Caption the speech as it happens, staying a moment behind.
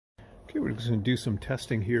Okay, we're just going to do some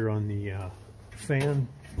testing here on the fan,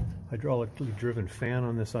 hydraulically driven fan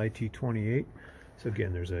on this IT28. So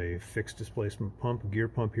again, there's a fixed displacement pump, a gear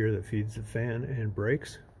pump here that feeds the fan and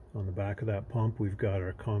brakes. On the back of that pump, we've got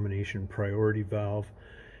our combination priority valve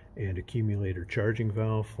and accumulator charging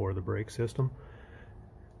valve for the brake system.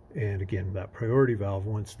 And again, that priority valve,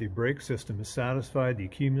 once the brake system is satisfied, the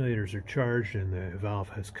accumulators are charged and the valve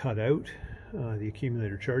has cut out the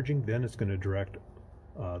accumulator charging, then it's going to direct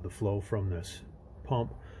the flow from this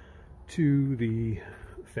pump to the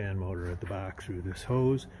fan motor at the back through this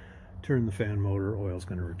hose. Turn the fan motor, oil is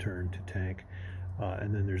going to return to tank.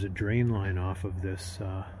 And then there's a drain line off of this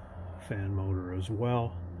fan motor as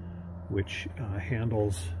well, which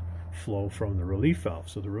handles flow from the relief valve.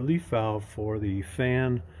 So the relief valve for the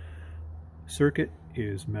fan circuit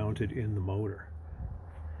is mounted in the motor.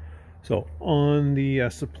 So on the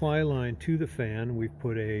supply line to the fan, we've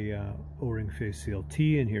put a O-ring face seal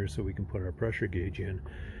T in here so we can put our pressure gauge in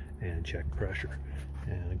and check pressure.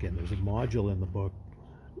 And again, there's a module in the book,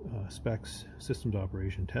 specs, systems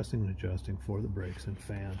operation, testing and adjusting for the brakes and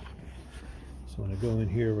fan. So when I go in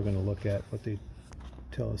here, we're going to look at what they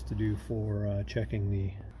tell us to do for checking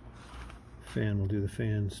the fan. We'll do the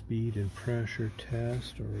fan speed and pressure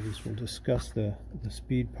test, or at least we'll discuss the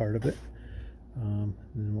speed part of it. And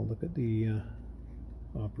then we'll look at the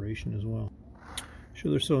operation as well. So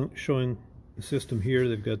they're showing the system here.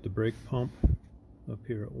 They've got the brake pump up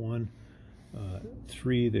here at 1.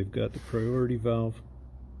 3, they've got the priority valve.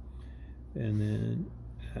 And then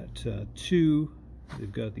at 2,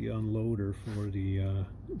 they've got the unloader for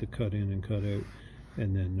the cut in and cut out.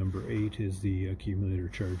 And then number 8 is the accumulator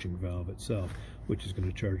charging valve itself, which is going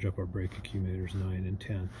to charge up our brake accumulators 9 and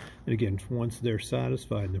 10. And again, once they're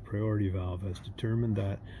satisfied and the priority valve has determined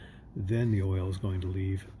that, then the oil is going to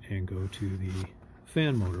leave and go to the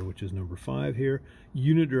fan motor, which is number 5 here.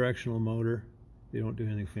 Unidirectional motor. They don't do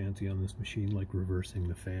anything fancy on this machine like reversing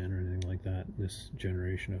the fan or anything like that, this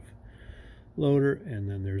generation of loader. And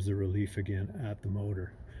then there's the relief again at the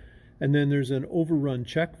motor. And then there's an overrun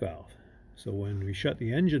check valve. So when we shut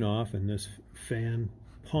the engine off and this fan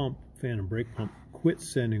and brake pump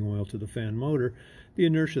quits sending oil to the fan motor, the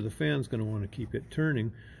inertia of the fan is going to want to keep it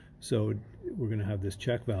turning. So we're going to have this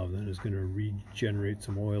check valve that is going to regenerate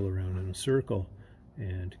some oil around in a circle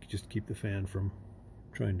and just keep the fan from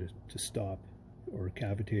trying to stop, or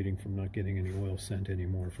cavitating from not getting any oil sent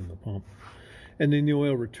anymore from the pump. And then the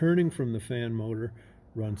oil returning from the fan motor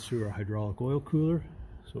runs through our hydraulic oil cooler.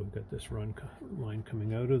 So we've got this line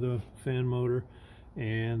coming out of the fan motor,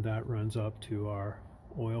 and that runs up to our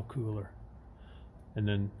oil cooler. And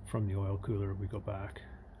then from the oil cooler, we go back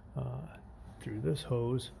through this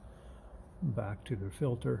hose, back to the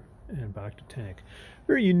filter, and back to tank.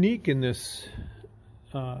 Very unique in this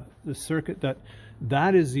circuit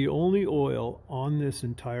that is the only oil on this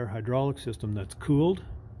entire hydraulic system that's cooled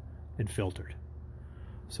and filtered.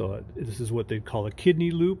 So this is what they'd call a kidney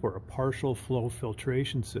loop, or a partial flow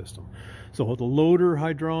filtration system. So the loader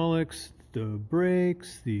hydraulics, the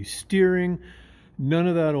brakes, the steering, none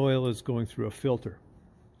of that oil is going through a filter.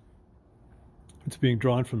 It's being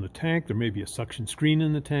drawn from the tank. There may be a suction screen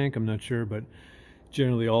in the tank, I'm not sure, but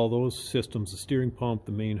generally all those systems, the steering pump,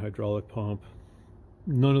 the main hydraulic pump,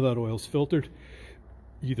 none of that oil is filtered,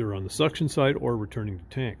 either on the suction side or returning to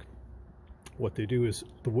tank. What they do is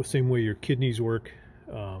the same way your kidneys work.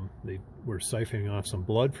 We're siphoning off some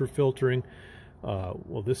blood for filtering.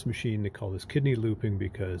 Well, this machine, they call this kidney looping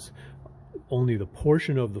because only the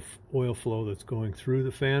portion of the oil flow that's going through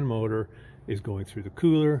the fan motor is going through the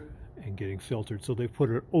cooler and getting filtered. So they put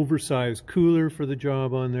an oversized cooler for the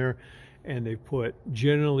job on there, and they put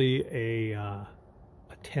generally a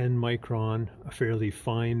 10 micron, a fairly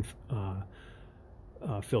fine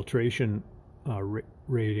filtration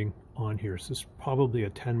rating on here. So it's probably a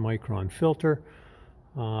 10 micron filter.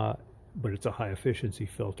 But it's a high efficiency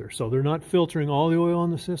filter. So they're not filtering all the oil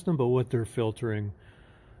in the system, but what they're filtering,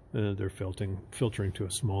 they're filtering to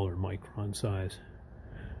a smaller micron size.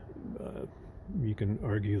 You can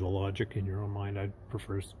argue the logic in your own mind. I'd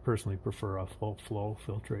personally prefer a full flow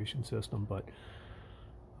filtration system, but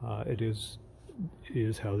it is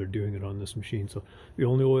how they're doing it on this machine. So the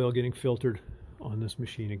only oil getting filtered on this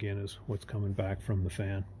machine, again, is what's coming back from the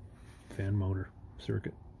fan motor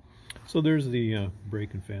circuit. So there's the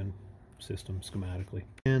brake and fan system schematically.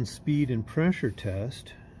 And speed and pressure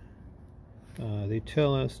test, they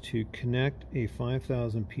tell us to connect a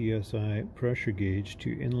 5,000 psi pressure gauge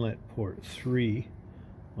to inlet port 3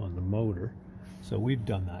 on the motor. So we've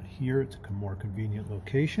done that here. It's a more convenient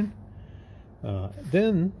location.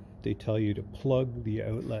 Then they tell you to plug the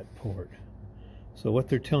outlet port. So what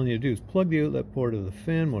they're telling you to do is plug the outlet port of the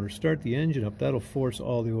fan motor, start the engine up. That'll force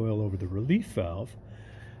all the oil over the relief valve.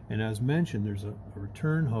 And as mentioned, there's a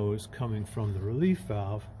return hose coming from the relief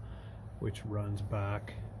valve, which runs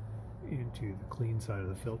back into the clean side of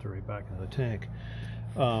the filter, right back into the tank.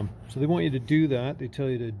 So they want you to do that. They tell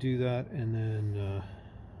you to do that and then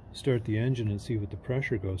start the engine and see what the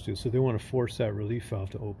pressure goes to. So they want to force that relief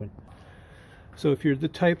valve to open. So if you're the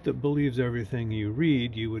type that believes everything you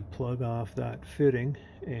read, you would plug off that fitting,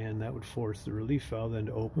 and that would force the relief valve then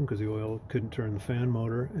to open because the oil couldn't turn the fan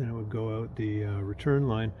motor, and it would go out the return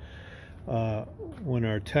line. When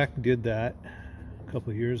our tech did that a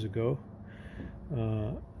couple of years ago,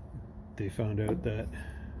 they found out that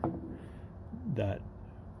that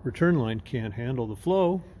return line can't handle the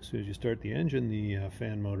flow. As soon as you start the engine, the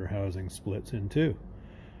fan motor housing splits in two.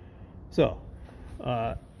 So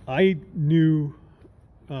I knew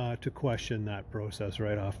to question that process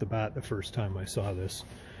right off the bat the first time I saw this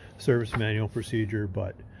service manual procedure,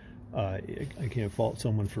 but I can't fault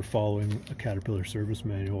someone for following a Caterpillar service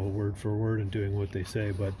manual word for word and doing what they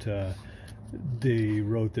say, but they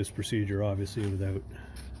wrote this procedure obviously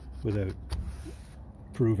without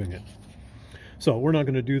proving it. So we're not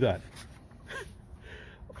going to do that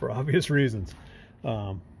for obvious reasons.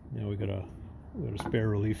 You know, we got a spare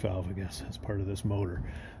relief valve, I guess, as part of this motor.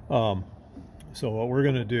 So what we're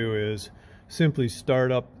going to do is simply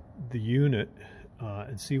start up the unit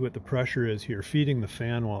and see what the pressure is here, feeding the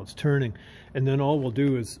fan while it's turning. And then all we'll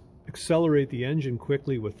do is accelerate the engine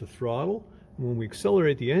quickly with the throttle. And when we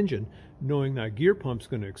accelerate the engine, knowing that gear pump's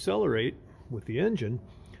going to accelerate with the engine,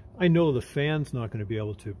 I know the fan's not going to be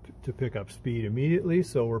able to pick up speed immediately,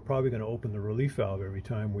 so we're probably going to open the relief valve every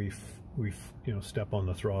time we step on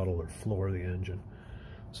the throttle or floor the engine.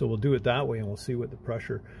 So we'll do it that way, and we'll see what the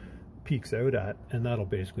pressure peaks out at, and that'll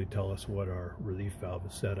basically tell us what our relief valve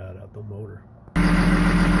is set at the motor.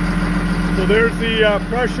 So there's the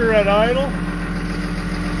pressure at idle.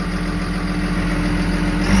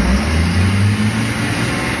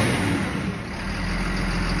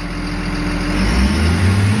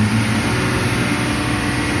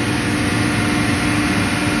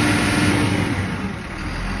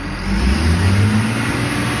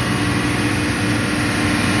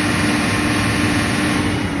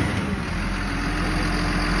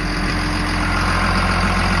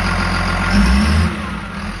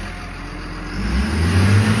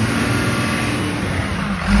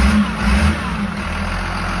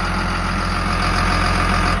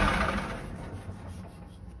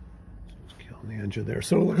 There.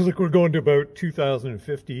 So it looks like we're going to about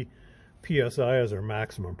 2050 psi as our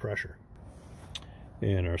maximum pressure.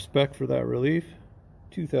 And our spec for that relief,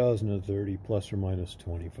 2030 plus or minus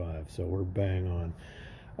 25. So we're bang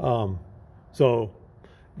on. So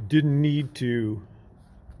didn't need to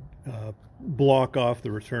block off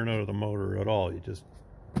the return out of the motor at all. You just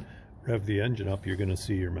rev the engine up, you're going to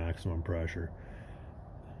see your maximum pressure.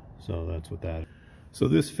 So that's what that is. So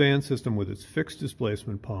this fan system with its fixed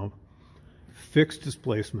displacement pump, fixed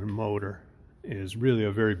displacement motor, is really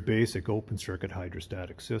a very basic open circuit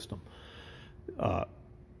hydrostatic system.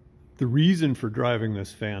 The reason for driving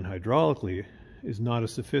this fan hydraulically is not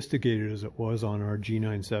as sophisticated as it was on our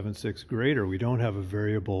G976 grader. We don't have a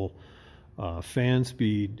variable fan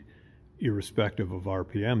speed irrespective of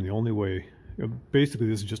RPM. The only way, basically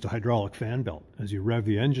this is just a hydraulic fan belt. As you rev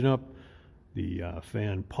the engine up, the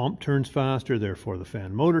fan pump turns faster, therefore the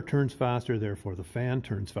fan motor turns faster, therefore the fan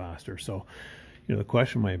turns faster. So, you know, the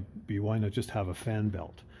question might be, why not just have a fan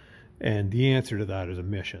belt? And the answer to that is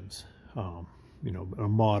emissions. You know, a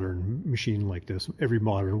modern machine like this, every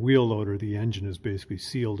modern wheel loader, the engine is basically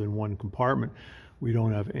sealed in one compartment. We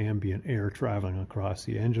don't have ambient air traveling across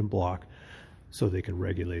the engine block, so they can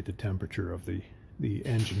regulate the temperature of the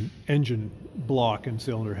engine block and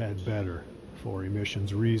cylinder head better for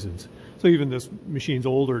emissions reasons. So even this machine's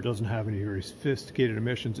older, it doesn't have any very sophisticated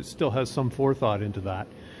emissions. It still has some forethought into that.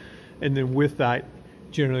 And then with that,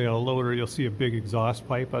 generally on a loader, you'll see a big exhaust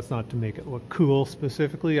pipe. That's not to make it look cool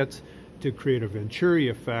specifically. That's to create a Venturi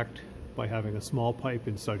effect by having a small pipe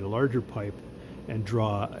inside a larger pipe and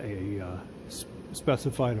draw a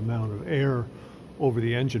specified amount of air over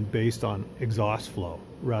the engine based on exhaust flow,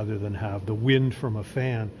 rather than have the wind from a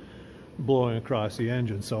fan blowing across the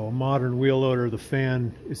engine. So a modern wheel loader, the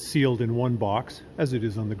fan is sealed in one box, as it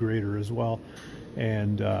is on the grader as well.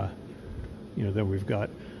 And you know, then we've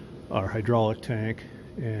got our hydraulic tank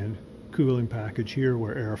and cooling package here,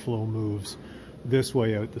 where airflow moves this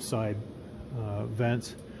way out the side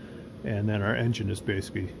vents, and then our engine is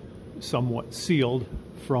basically somewhat sealed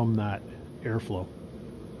from that airflow.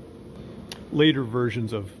 Later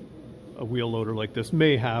versions of a wheel loader like this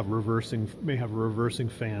may have a reversing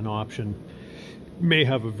fan option, may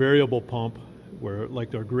have a variable pump where,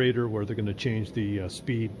 like their grader, where they're going to change the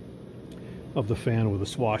speed of the fan with a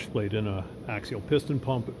swash plate in a axial piston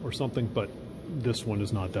pump or something. But this one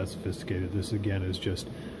is not that sophisticated. This again is just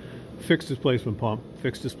fixed displacement pump,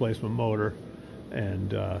 fixed displacement motor,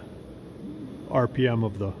 and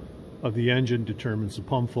RPM of the engine determines the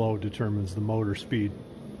pump flow, determines the motor speed.